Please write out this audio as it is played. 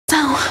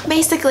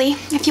basically,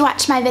 if you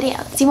watch my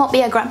videos, you won't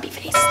be a grumpy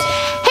face.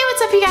 Hey,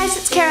 what's up you guys?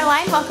 It's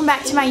Caroline. Welcome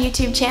back to my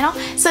YouTube channel.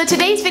 So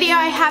today's video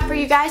I have for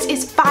you guys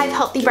is 5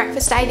 healthy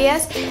breakfast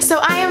ideas. So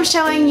I am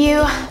showing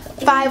you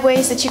 5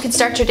 ways that you can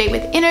start your day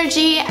with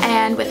energy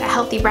and with a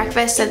healthy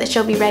breakfast so that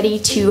you'll be ready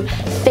to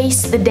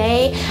face the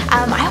day.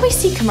 I always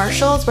see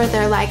commercials where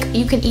they're like,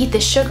 you can eat the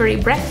sugary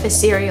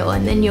breakfast cereal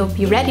and then you'll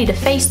be ready to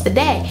face the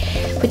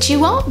day. But you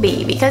won't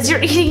be, because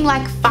you're eating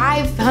like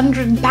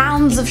 500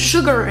 pounds of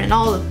sugar and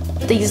all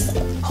of these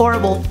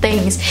horrible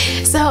things.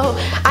 So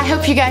I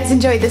hope you guys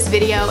enjoyed this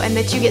video and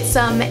that you get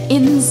some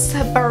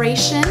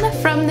inspiration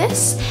from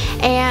this,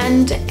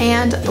 and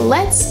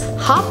let's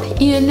hop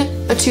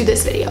in to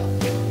this video.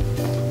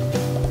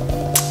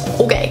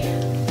 Okay,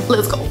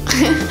 let's go.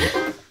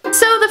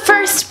 So the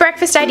first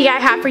breakfast idea I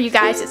have for you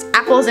guys is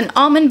apples and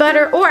almond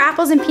butter, or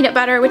apples and peanut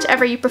butter,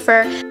 whichever you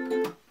prefer.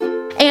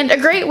 And a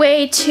great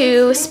way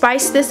to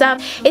spice this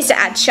up is to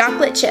add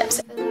chocolate chips.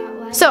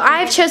 So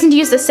I've chosen to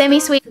use the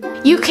semi-sweet.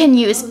 You can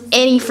use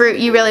any fruit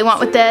you really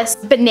want with this.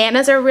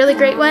 Bananas are a really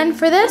great one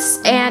for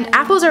this, and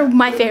apples are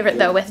my favorite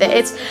though with it.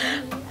 It's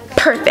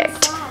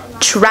perfect.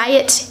 Try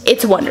it,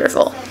 it's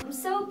wonderful. I'm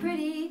so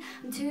pretty,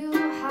 I'm too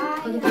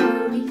hot. For the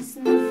police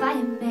and the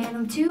fireman,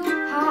 I'm too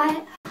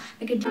hot.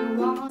 So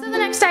the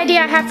next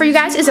idea I have for you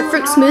guys is a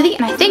fruit smoothie,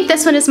 and I think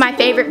this one is my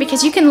favorite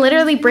because you can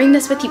literally bring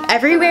this with you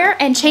everywhere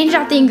and change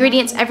out the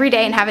ingredients every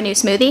day and have a new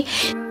smoothie.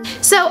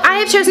 So I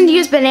have chosen to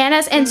use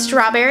bananas and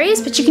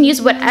strawberries, but you can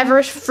use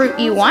whatever fruit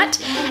you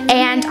want,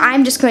 and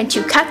I'm just going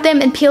to cut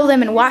them and peel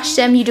them and wash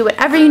them. You do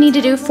whatever you need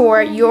to do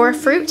for your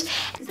fruit.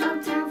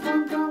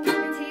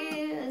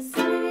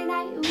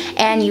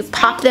 And you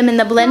pop them in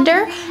the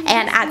blender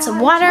and add some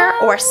water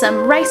or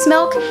some rice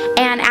milk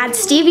and add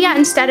stevia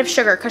instead of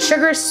sugar, because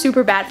sugar is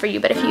super bad for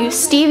you. But if you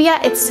use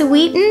stevia, it's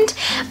sweetened,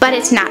 but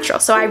it's natural.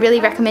 So I really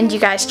recommend you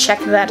guys check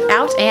that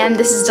out, and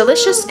this is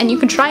delicious and you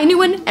can try a new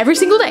one every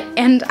single day,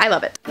 and I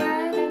love it.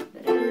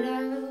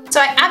 So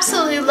I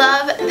absolutely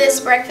love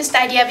this breakfast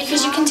idea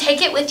because you can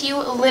take it with you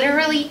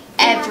literally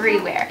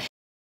everywhere.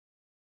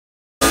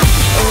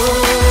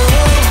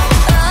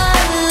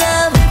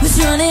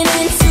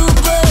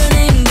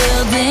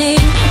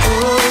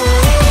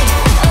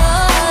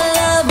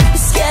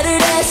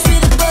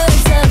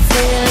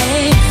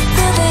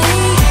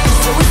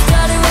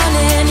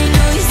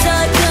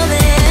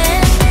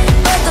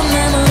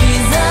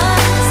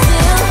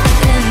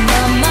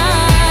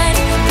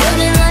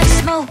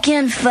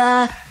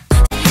 Fire.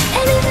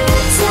 And if the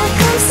attack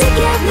comes to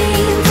get me,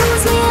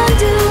 pulls me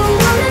under,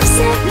 won't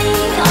upset me,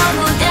 I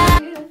will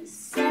die.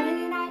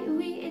 Saturday night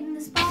we in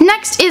the spot.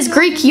 Next is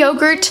Greek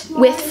yogurt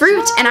with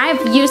fruit, and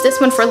I've used this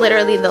one for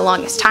literally the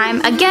longest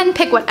time. Again,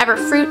 pick whatever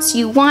fruits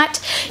you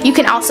want. You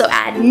can also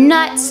add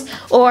nuts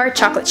or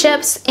chocolate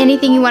chips,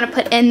 anything you want to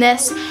put in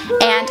this.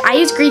 And I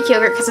use Greek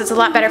yogurt because it's a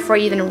lot better for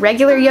you than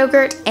regular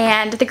yogurt.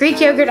 And the Greek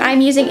yogurt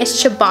I'm using is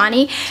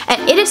Chobani,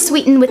 and it is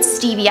sweetened with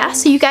stevia,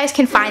 so you guys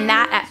can find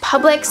that at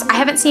Publix. I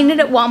haven't seen it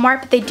at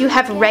Walmart, but they do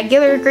have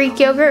regular Greek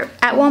yogurt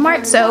at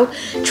Walmart, so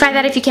try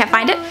that if you can't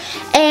find it.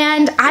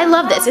 And I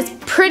love this. It's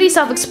pretty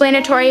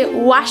self-explanatory.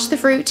 Wash the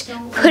fruit,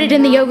 put it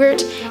in the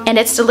yogurt, and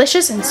it's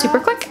delicious and super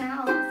quick.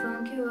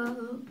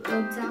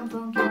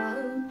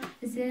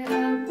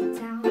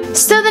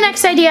 So the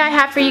next idea I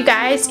have for you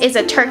guys is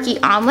a turkey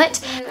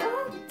omelet.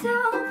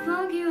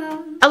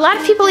 A lot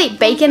of people eat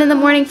bacon in the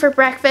morning for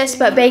breakfast,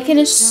 but bacon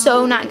is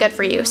so not good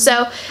for you.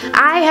 So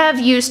I have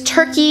used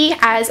turkey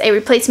as a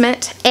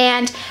replacement,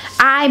 and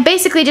I'm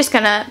basically just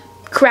gonna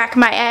crack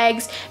my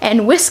eggs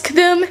and whisk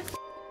them.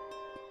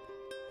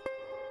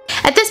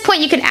 At this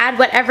point, you can add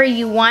whatever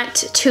you want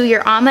to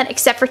your omelet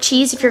except for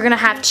cheese. If you're gonna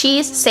have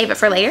cheese, save it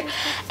for later.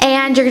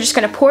 And you're just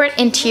gonna pour it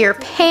into your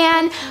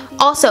pan.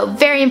 Also,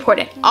 very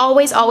important,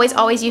 always, always,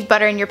 always use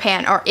butter in your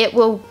pan or it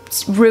will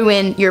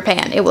ruin your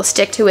pan. It will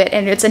stick to it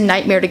and it's a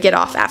nightmare to get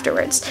off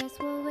afterwards.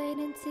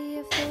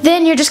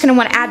 Then you're just gonna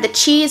wanna add the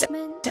cheese.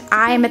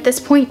 I'm at this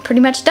point pretty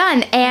much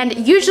done,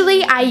 and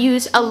usually I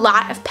use a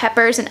lot of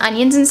peppers and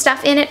onions and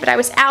stuff in it, but I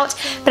was out.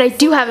 But I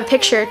do have a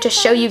picture to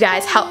show you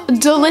guys how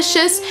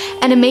delicious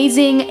and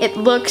amazing it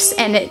looks,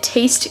 and it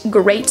tastes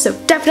great, so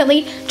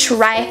definitely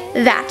try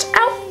that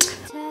out.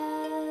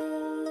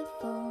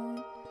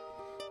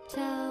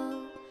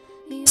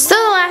 So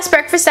the last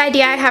breakfast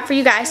idea I have for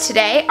you guys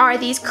today are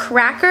these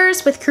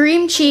crackers with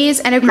cream cheese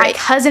and a grape. My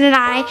cousin and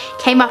I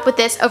came up with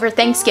this over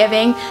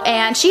Thanksgiving,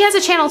 and she has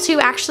a channel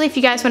too actually. If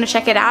you guys want to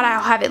check it out,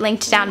 I'll have it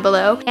linked down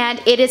below,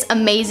 and it is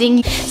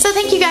amazing. So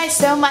thank you guys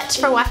so much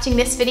for watching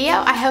this video.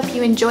 I hope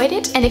you enjoyed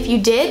it, and if you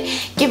did,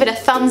 give it a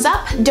thumbs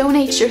up.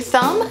 Donate your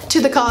thumb to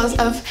the cause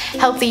of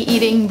healthy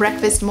eating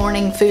breakfast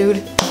morning food.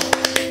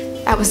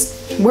 That was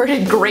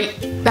worded great.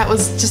 That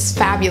was just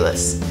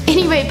fabulous.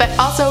 Anyway, but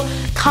also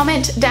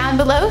comment down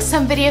below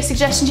some video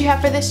suggestions you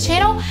have for this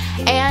channel,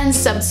 and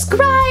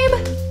subscribe.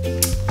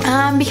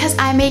 because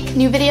I make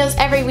new videos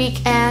every week,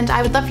 and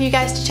I would love for you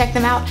guys to check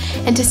them out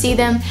and to see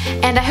them,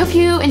 and I hope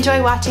you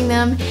enjoy watching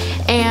them,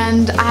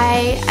 and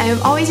I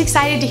am always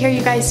excited to hear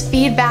you guys'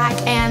 feedback,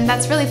 and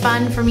that's really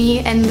fun for me,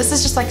 and this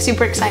is just like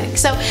super exciting.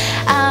 So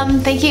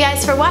thank you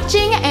guys for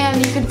watching,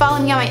 and you can follow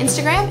me on my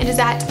Instagram. It is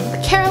at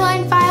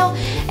TheCarolineFile,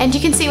 and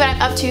you can see what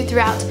I'm up to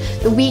throughout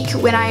the week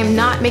when I am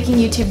not making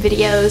YouTube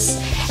videos,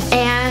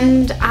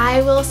 and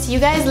I will see you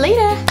guys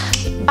later.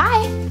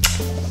 Bye!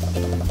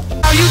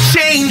 You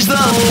change the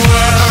world.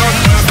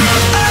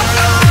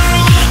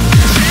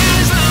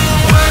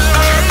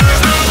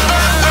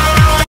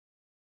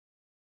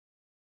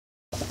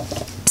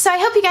 So I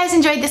hope you guys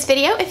enjoyed this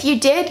video. If you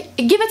did,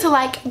 give it a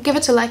like, give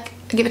it a like,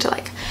 give it a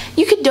like.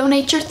 You could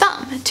donate your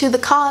thumb to the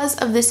cause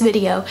of this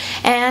video,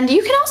 and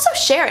you can also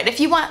share it if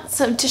you want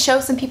to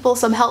show some people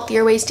some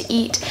healthier ways to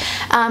eat.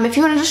 If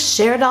you want to just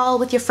share it all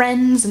with your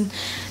friends and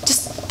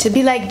just to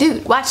be like,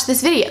 dude, watch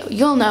this video.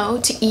 You'll know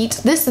to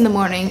eat this in the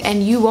morning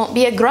and you won't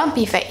be a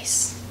grumpy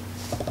face.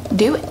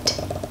 Do it.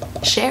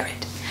 Share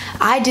it.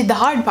 I did the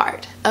hard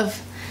part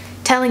of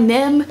telling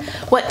them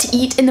what to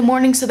eat in the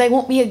morning so they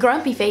won't be a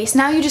grumpy face.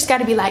 Now you just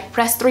gotta be like,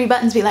 press 3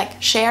 buttons, be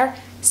like, share,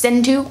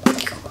 send to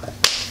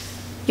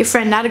your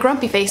friend, not a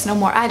grumpy face no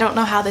more. I don't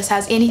know how this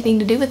has anything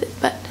to do with it,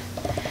 but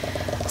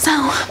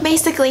so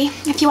basically,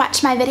 if you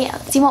watch my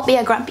videos, you won't be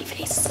a grumpy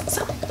face.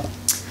 So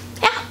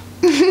yeah.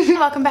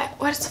 Welcome back.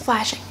 What is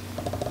flashing?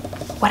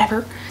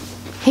 Whatever.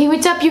 Hey,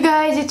 what's up, you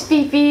guys? It's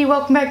Fifi.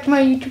 Welcome back to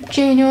my YouTube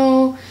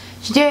channel.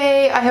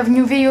 Today I have a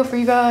new video for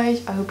you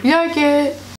guys. I hope you like it.